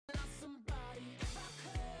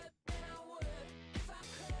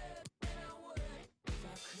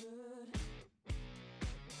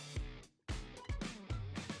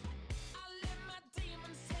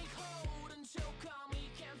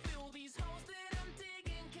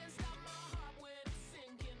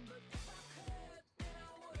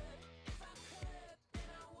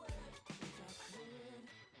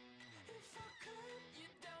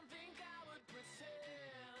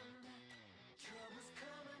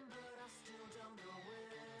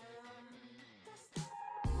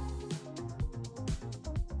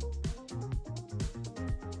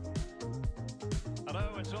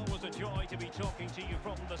it's always a joy to be talking to you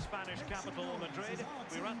from the Spanish capital, Madrid.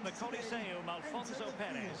 We're at the Coliseum Alfonso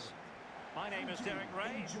Perez. My name is Derek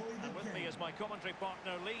Ray, and with me is my commentary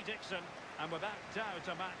partner Lee Dixon, and without doubt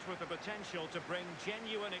a match with the potential to bring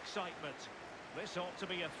genuine excitement. This ought to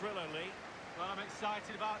be a thriller, Lee. Well, I'm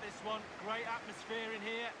excited about this one. Great atmosphere in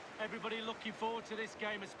here. Everybody looking forward to this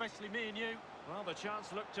game, especially me and you. Well, the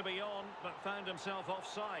chance looked to be on, but found himself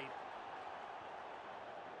offside.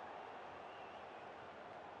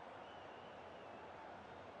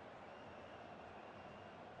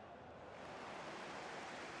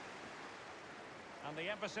 And the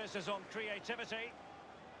emphasis is on creativity.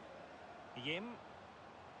 Yim.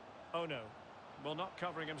 Oh no. Well, not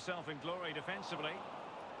covering himself in glory defensively.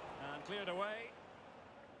 And cleared away.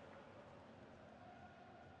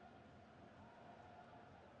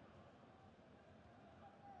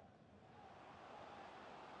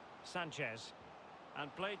 Sanchez.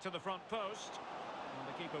 And played to the front post. And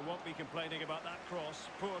the keeper won't be complaining about that cross.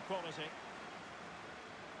 Poor quality.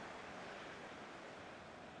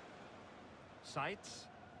 Sights.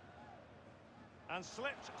 And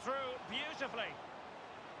slipped through beautifully.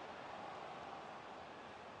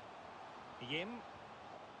 Yim.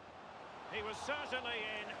 He was certainly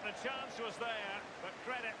in, the chance was there, but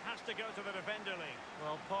credit has to go to the defender, Lee.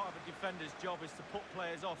 Well, part of a defender's job is to put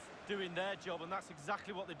players off doing their job, and that's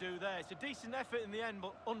exactly what they do there. It's a decent effort in the end,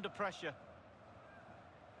 but under pressure.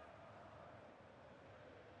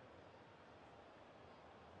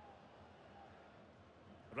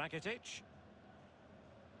 Rakitic.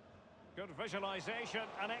 Good visualisation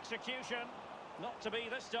and execution. Not to be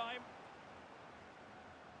this time.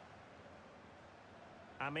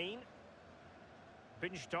 Amin.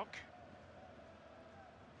 Binstock.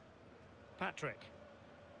 Patrick.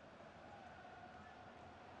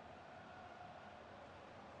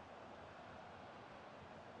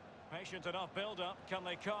 Patient enough build-up. Can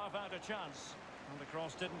they carve out a chance? And the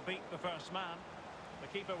cross didn't beat the first man. The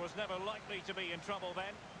keeper was never likely to be in trouble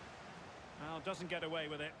then. Well, doesn't get away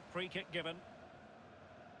with it. Free kick given.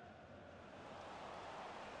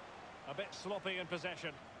 A bit sloppy in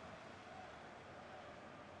possession.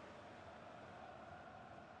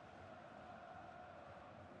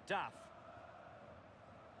 Duff.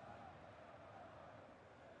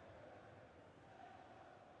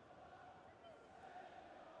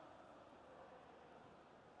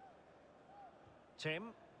 Tim.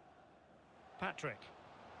 Patrick.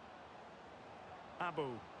 Abu.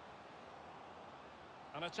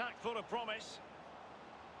 An attack full of promise.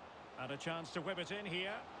 And a chance to whip it in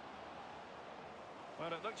here.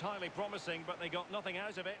 Well, it looked highly promising, but they got nothing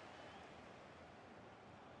out of it.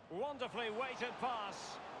 Wonderfully weighted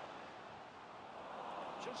pass.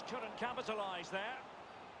 Just couldn't capitalise there.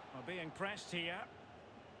 Well, being pressed here.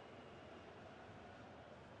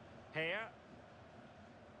 Here.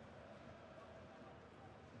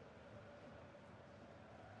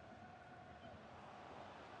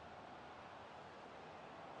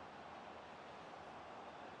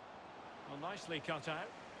 Well, nicely cut out.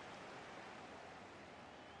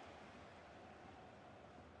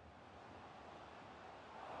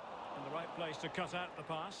 In the right place to cut out the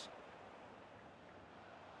pass.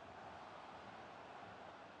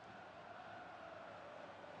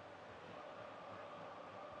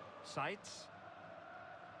 Sights.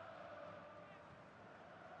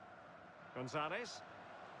 Gonzalez.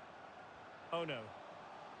 Oh no.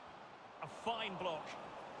 A fine block.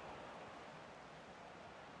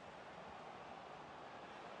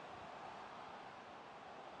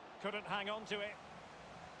 Couldn't hang on to it.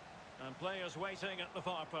 And players waiting at the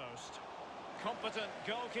far post. Competent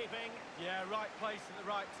goalkeeping. Yeah, right place at the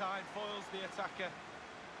right time, foils the attacker.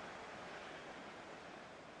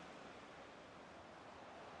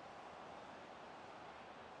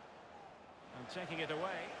 And taking it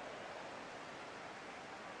away.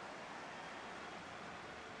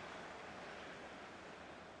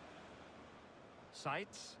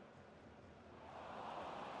 Sights.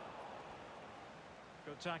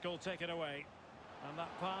 Good tackle taken away. And that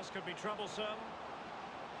pass could be troublesome.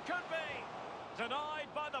 Could be!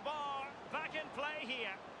 Denied by the bar. Back in play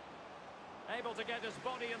here. Able to get his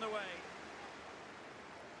body in the way.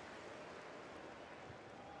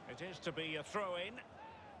 It is to be a throw-in.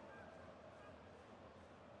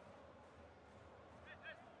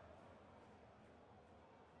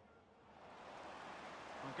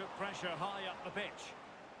 And good pressure high up the pitch.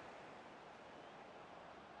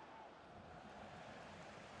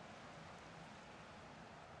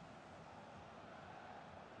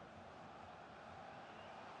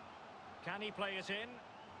 Can he play it in?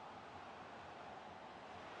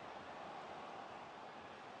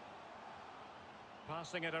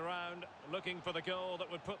 Passing it around, looking for the goal that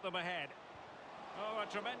would put them ahead. Oh,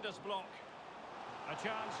 a tremendous block. A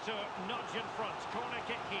chance to nudge in front. Corner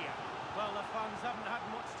kick here. Well, the fans haven't had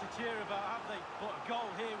much to cheer about, have they? But a goal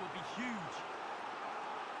here would be huge.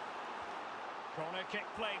 Corner kick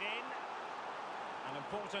played in. An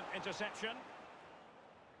important interception.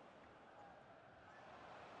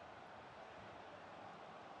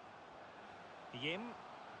 Yim.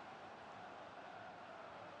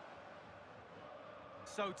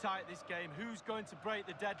 So tight this game. Who's going to break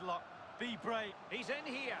the deadlock? Be brave. He's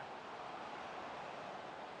in here.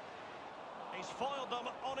 He's foiled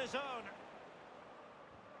them on his own.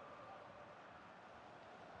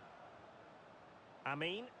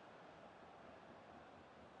 Amin.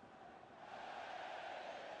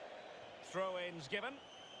 Throw-ins given.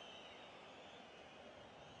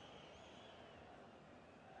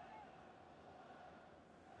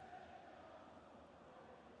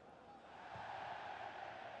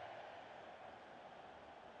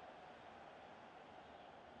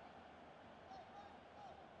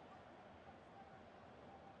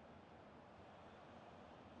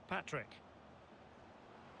 Patrick.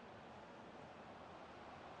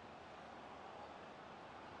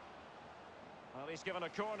 Well, he's given a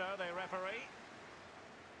corner, the referee.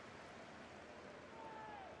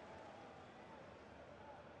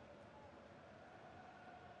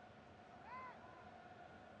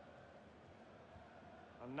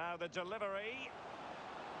 And now the delivery.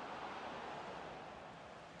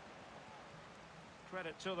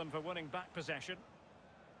 Credit to them for winning back possession.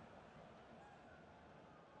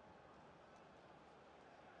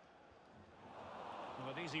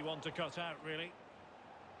 Well, an easy one to cut out, really.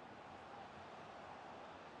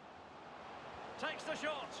 Takes the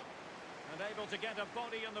shot. And able to get a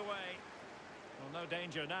body in the way. Well, no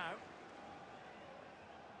danger now.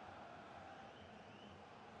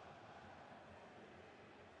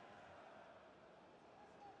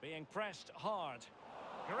 Being pressed hard.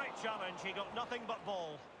 Great challenge, he got nothing but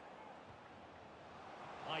ball.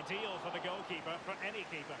 Ideal for the goalkeeper, for any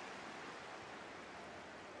keeper.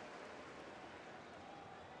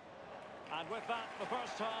 And with that, the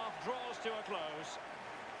first half draws to a close.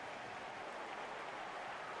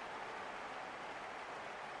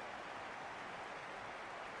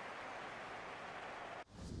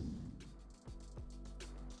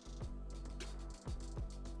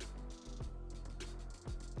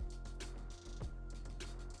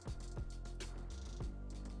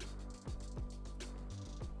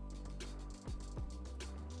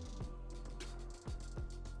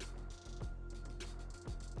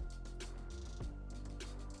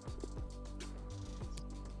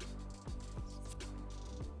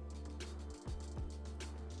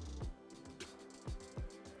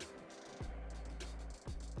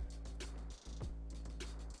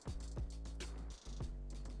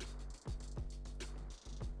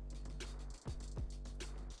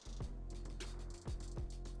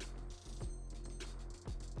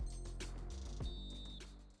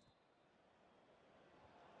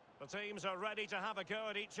 The teams are ready to have a go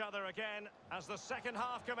at each other again as the second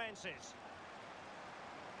half commences.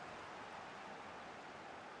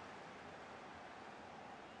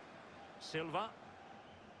 Silva.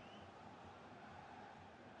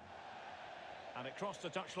 And it crossed the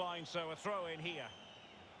touchline, so a throw in here.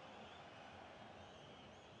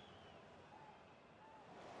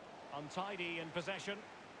 Untidy in possession.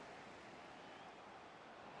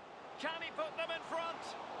 Can he put them in front?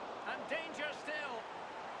 And danger still.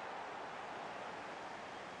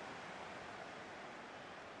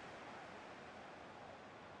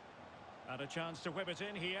 And a chance to whip it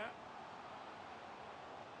in here.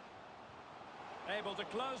 Able to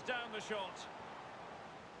close down the shot.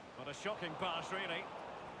 What a shocking pass, really.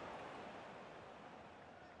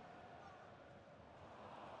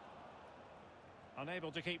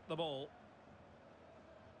 Unable to keep the ball.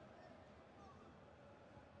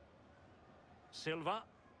 Silva.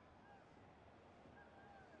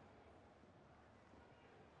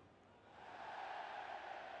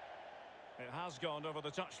 It has gone over the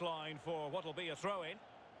touchline for what will be a throw-in.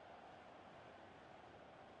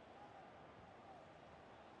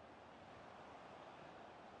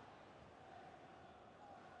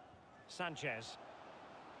 Sanchez.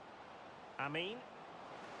 Amin.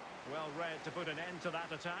 Well read to put an end to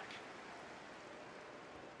that attack.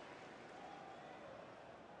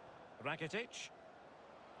 Rakitic.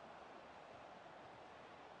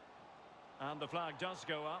 And the flag does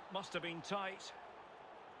go up. Must have been tight.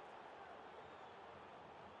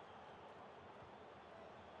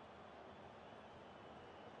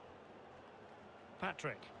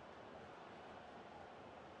 Patrick.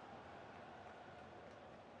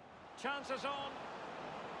 Chances on.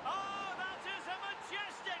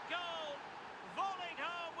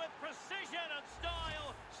 Precision and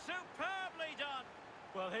style, superbly done.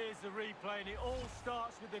 Well, here's the replay, and it all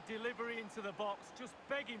starts with the delivery into the box, just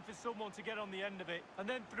begging for someone to get on the end of it. And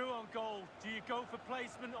then through on goal, do you go for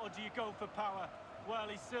placement or do you go for power? Well,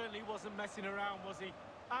 he certainly wasn't messing around, was he?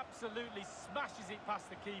 Absolutely smashes it past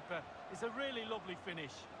the keeper. It's a really lovely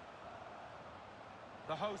finish.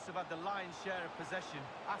 The hosts have had the lion's share of possession.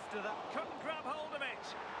 After that, Couldn't grab hold of it.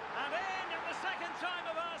 And in at the second time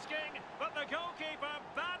of asking, but the goalkeeper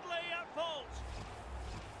badly at fault.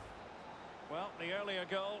 Well, the earlier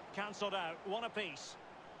goal cancelled out. One apiece.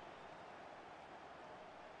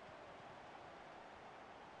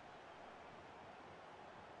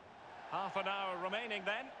 Half an hour remaining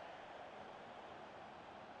then.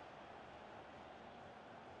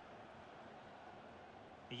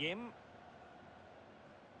 Yim.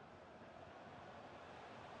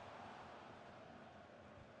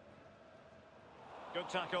 Good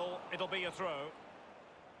tackle. It'll be a throw.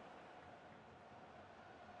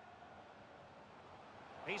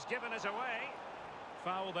 He's given us away.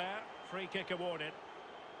 Foul there. Free kick awarded.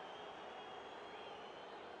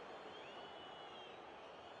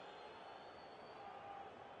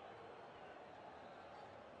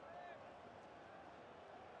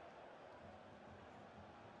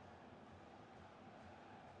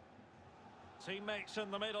 Teammates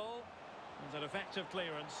in the middle. And an effective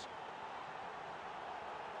clearance.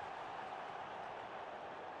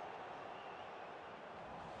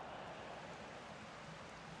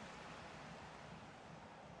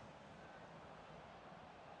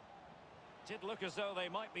 Did look as though they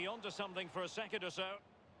might be onto something for a second or so.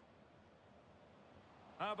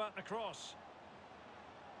 How about the cross?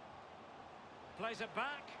 Plays it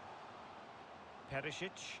back.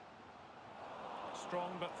 Perisic.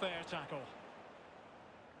 Strong but fair tackle.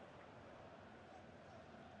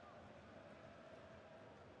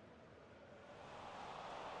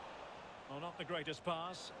 Well, not the greatest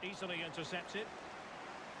pass. Easily intercepted.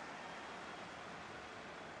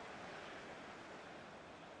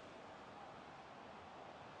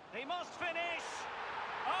 He must finish!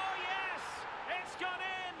 Oh yes! It's gone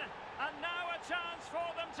in! And now a chance for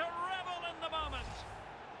them to revel in the moment!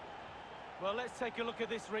 well, let's take a look at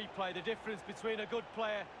this replay. The difference between a good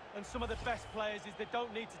player and some of the best players is they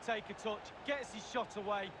don't need to take a touch. Gets his shot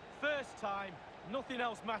away. First time. Nothing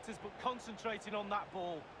else matters but concentrating on that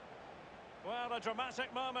ball. Well, a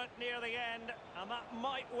dramatic moment near the end, and that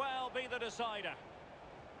might well be the decider.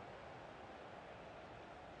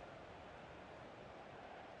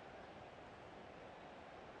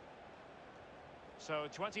 So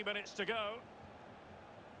 20 minutes to go.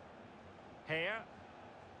 Here.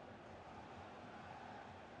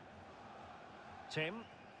 Tim.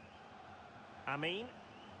 Amin.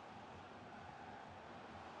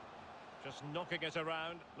 Just knocking it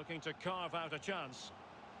around, looking to carve out a chance.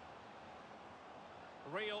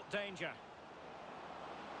 Real danger.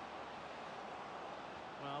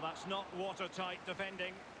 Well, that's not watertight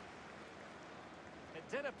defending. It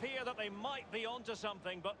did appear that they might be onto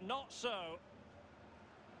something, but not so.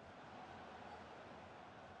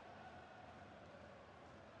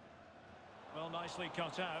 Well, nicely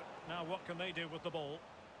cut out. Now what can they do with the ball?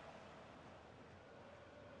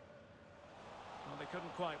 Well, they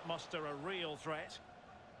couldn't quite muster a real threat.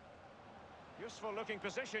 Useful looking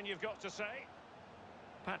position, you've got to say.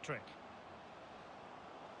 Patrick.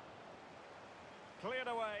 Cleared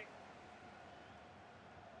away.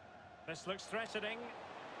 This looks threatening.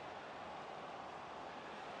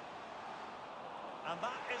 And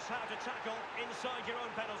that is how to tackle inside your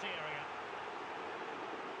own penalty area.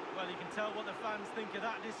 Well, you can tell what the fans think of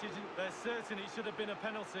that decision. They're certain it should have been a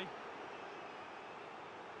penalty.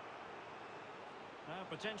 Now,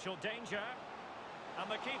 potential danger.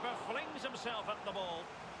 And the keeper flings himself at the ball.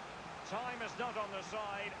 Time is not on their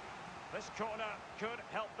side. This corner could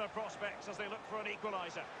help their prospects as they look for an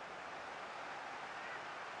equaliser.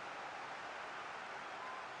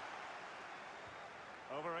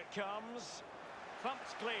 Over it comes.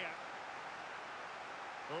 Thumped clear.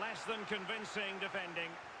 Less than convincing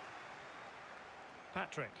defending.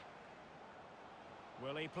 Patrick.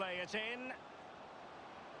 Will he play it in?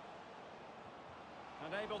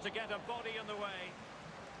 And able to get a body in the way.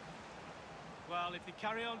 Well, if they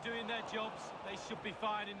carry on doing their jobs, they should be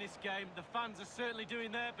fine in this game. The fans are certainly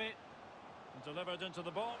doing their bit. And delivered into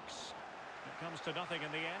the box. It comes to nothing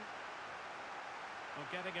in the end. Well,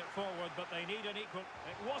 getting it forward, but they need an equal.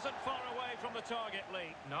 It wasn't far away from the target,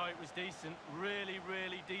 Lee. No, it was decent. Really,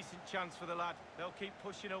 really decent chance for the lad. They'll keep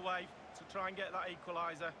pushing away to try and get that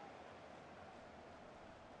equaliser.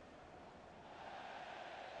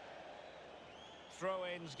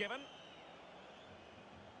 Throw-ins given.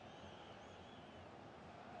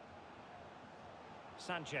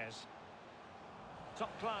 Sanchez.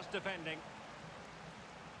 Top-class defending.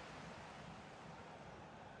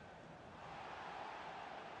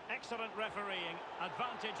 Excellent refereeing.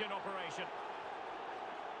 Advantage in operation.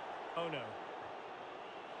 Oh no.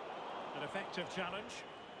 An effective challenge.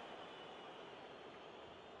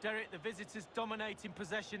 Derek, the visitors dominating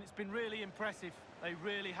possession. It's been really impressive. They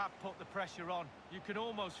really have put the pressure on. You can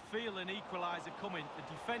almost feel an equaliser coming.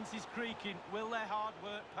 The defence is creaking. Will their hard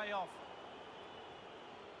work pay off?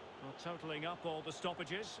 Well, totalling up all the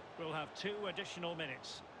stoppages, we'll have 2 additional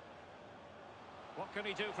minutes. What can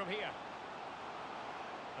he do from here?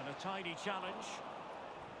 And a tidy challenge.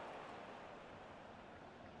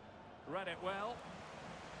 Read it well.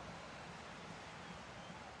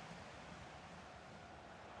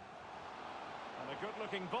 And a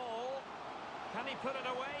good-looking ball. Can he put it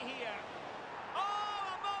away here? Oh,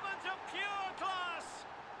 a moment of pure class!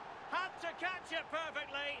 Had to catch it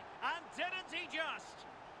perfectly, and didn't he just?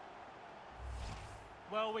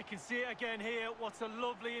 Well, we can see it again here. What a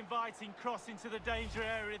lovely, inviting cross into the danger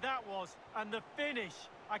area that was. And the finish.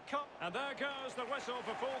 I can't... And there goes the whistle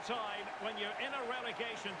for full time. When you're in a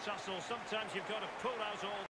relegation tussle, sometimes you've got to pull out all...